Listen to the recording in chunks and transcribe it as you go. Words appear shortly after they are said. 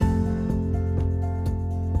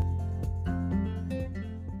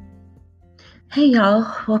Hey y'all,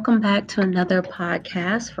 welcome back to another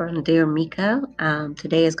podcast from Dear Mika.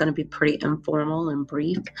 Today is going to be pretty informal and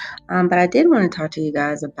brief, but I did want to talk to you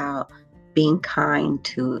guys about being kind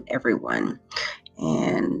to everyone.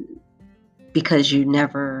 And because you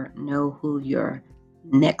never know who your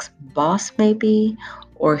next boss may be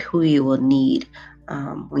or who you will need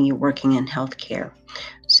when you're working in healthcare.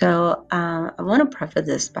 So I want to preface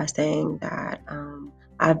this by saying that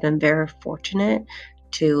I've been very fortunate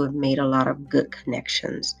to have made a lot of good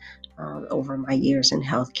connections over my years in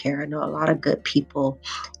healthcare. I know a lot of good people,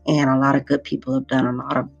 and a lot of good people have done a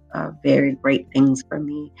lot of very great things for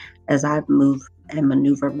me as I've moved and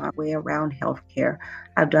maneuvered my way around healthcare.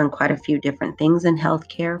 I've done quite a few different things in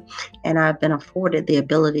healthcare, and I've been afforded the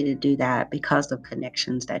ability to do that because of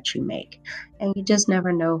connections that you make. And you just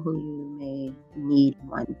never know who you may need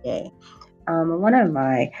one day. One of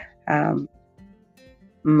my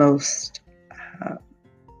most,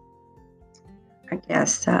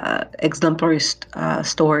 uh, exemplary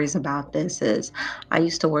stories about this is I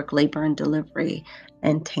used to work labor and delivery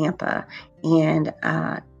in Tampa, and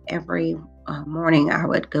every morning I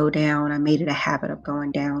would go down. I made it a habit of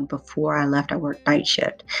going down before I left. I worked night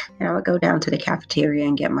shift, and I would go down to the cafeteria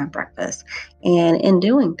and get my breakfast. And in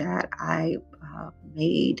doing that, I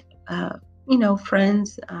made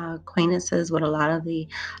friends, acquaintances with a lot of the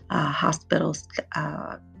hospitals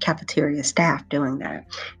cafeteria staff doing that.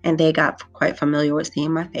 And they got quite familiar with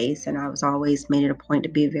seeing my face. And I was always made it a point to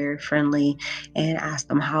be very friendly and ask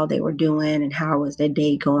them how they were doing and how was their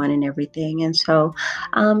day going and everything. And so,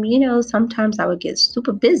 sometimes I would get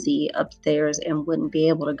super busy upstairs and wouldn't be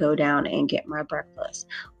able to go down and get my breakfast.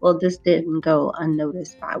 Well, this didn't go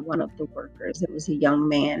unnoticed by one of the workers. It was a young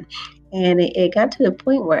man. And it got to the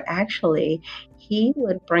point where actually he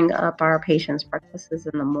would bring up our patients' breakfasts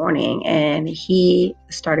in the morning, and he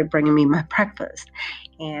started bringing me my breakfast.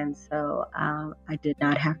 And so I did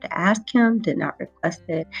not have to ask him, did not request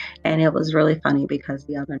it. And it was really funny because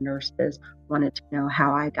the other nurses wanted to know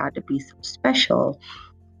how I got to be so special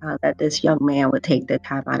that this young man would take the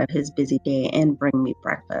time out of his busy day and bring me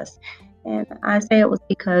breakfast. And I say it was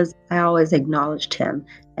because I always acknowledged him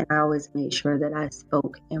and I always made sure that I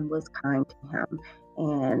spoke and was kind to him.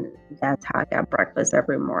 And that's how I got breakfast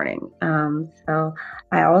every morning. So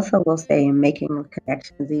I also will say, in making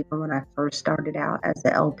connections, even when I first started out as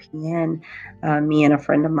an LPN, me and a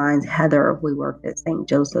friend of mine, Heather, we worked at St.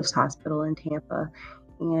 Joseph's Hospital in Tampa.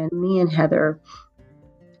 And me and Heather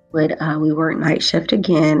we worked night shift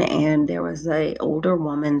again, and there was a older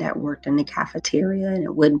woman that worked in the cafeteria, and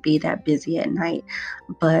it wouldn't be that busy at night.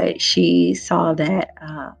 But she saw that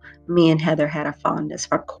me and Heather had a fondness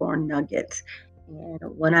for corn nuggets. And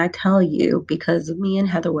when I tell you, because me and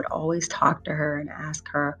Heather would always talk to her and ask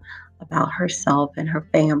her about herself and her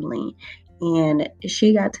family, and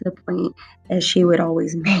she got to the point that she would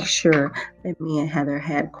always make sure that me and Heather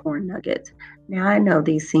had corn nuggets. Now, I know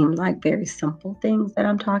these seem like very simple things that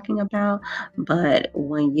I'm talking about, but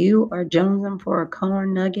when you are jonesing for a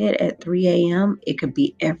corn nugget at 3 a.m., it could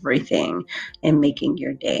be everything in making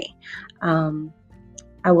your day. Um,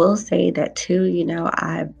 I will say that too,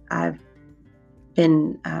 I've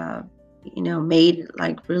been made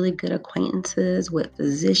like really good acquaintances with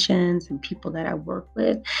physicians and people that I work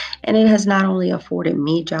with, and it has not only afforded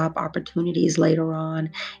me job opportunities later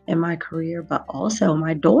on in my career, but also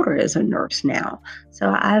my daughter is a nurse now,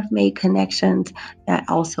 so I've made connections that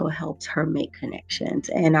also helps her make connections,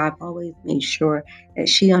 and I've always made sure that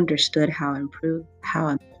she understood how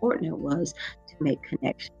important it was to make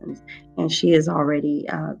connections, and she is already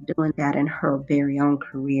doing that in her very own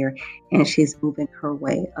career, and she's moving her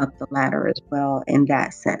way up the ladder as well in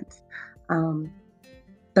that sense. Um,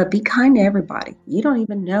 but be kind to everybody. You don't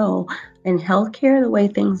even know in healthcare the way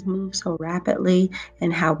things move so rapidly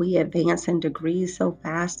and how we advance in degrees so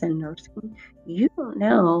fast in nursing. You don't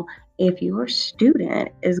know if your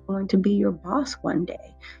student is going to be your boss one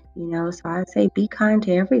day. So I say be kind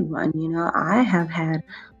to everyone. I have had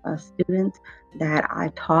students that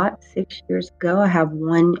I taught 6 years ago. I have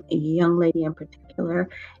one young lady in particular,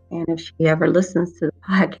 and if she ever listens to the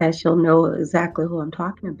podcast, she'll know exactly who I'm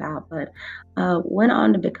talking about. But went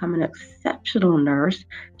on to become an exceptional nurse.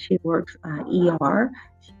 She works ER.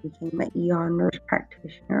 She became an ER nurse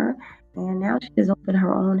practitioner. And now she has opened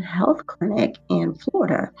her own health clinic in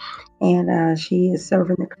Florida. And she is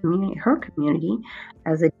serving her community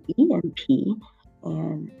as a DNP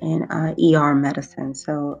and ER medicine.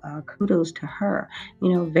 So kudos to her.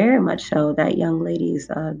 Very much so. That young lady's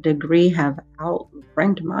degree have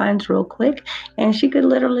outranked mine real quick, and she could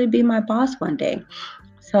literally be my boss one day.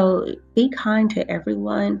 So be kind to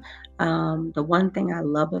everyone. The one thing I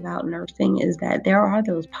love about nursing is that there are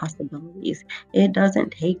those possibilities. It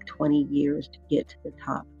doesn't take 20 years to get to the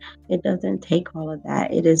top. It doesn't take all of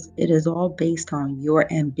that. It is all based on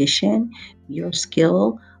your ambition, your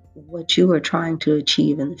skill, what you are trying to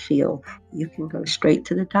achieve in the field. You can go straight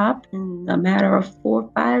to the top in a matter of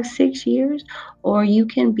 4, 5, 6 years, or you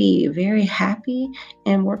can be very happy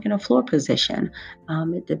and work in a floor position.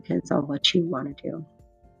 It depends on what you want to do,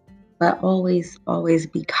 but always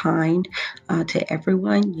be kind to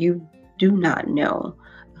everyone. You do not know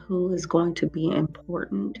who is going to be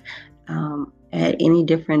important at any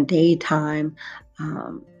different day, time,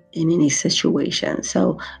 um, in any situation.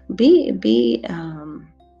 So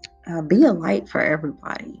be a light for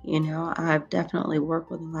everybody. I've definitely worked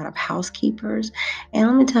with a lot of housekeepers, and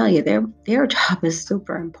let me tell you, their job is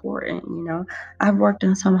super important. I've worked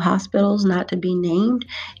in some hospitals, not to be named,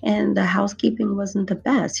 and the housekeeping wasn't the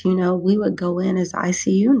best. We would go in as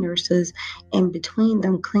ICU nurses, in between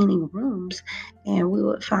them cleaning rooms, and we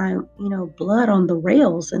would find blood on the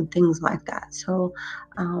rails and things like that. So,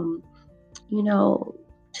 um, you know,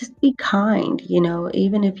 just be kind,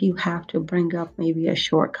 even if you have to bring up maybe a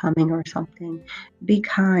shortcoming or something, be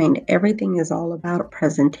kind. Everything is all about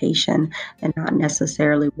presentation and not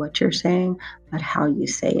necessarily what you're saying, but how you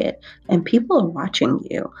say it. And people are watching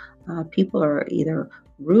you. People are either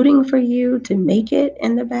rooting for you to make it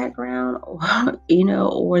in the background, or,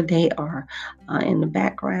 or they are in the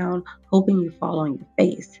background hoping you fall on your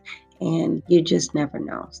face. And you just never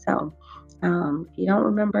know. So, if you don't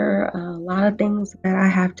remember a lot of things that I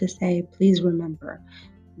have to say, please remember,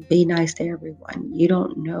 be nice to everyone. You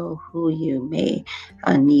don't know who you may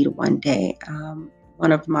need one day.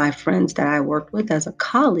 One of my friends that I worked with as a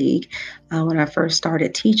colleague when I first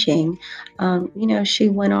started teaching, she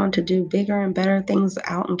went on to do bigger and better things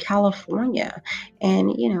out in California.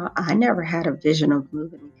 And, I never had a vision of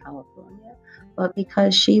moving to California. But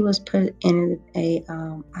because she was put in a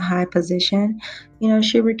high position,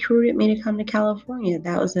 she recruited me to come to California.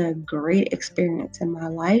 That was a great experience in my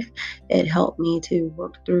life. It helped me to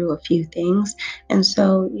work through a few things. And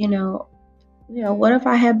so, what if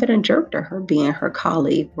I had been a jerk to her, being her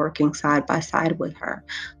colleague, working side by side with her?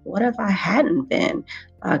 What if I hadn't been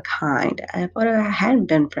kind? What if I hadn't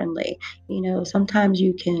been friendly? Sometimes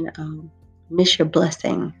you can miss your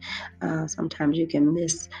blessing. Sometimes you can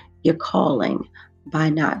miss your calling by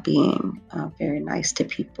not being very nice to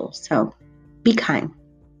people. So be kind.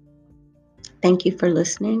 Thank you for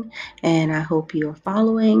listening, and I hope you are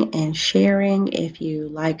following and sharing if you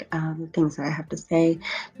like the things that I have to say.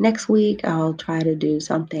 Next week, I'll try to do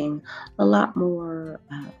something a lot more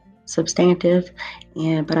substantive,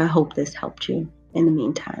 but I hope this helped you in the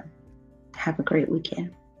meantime. Have a great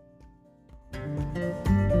weekend.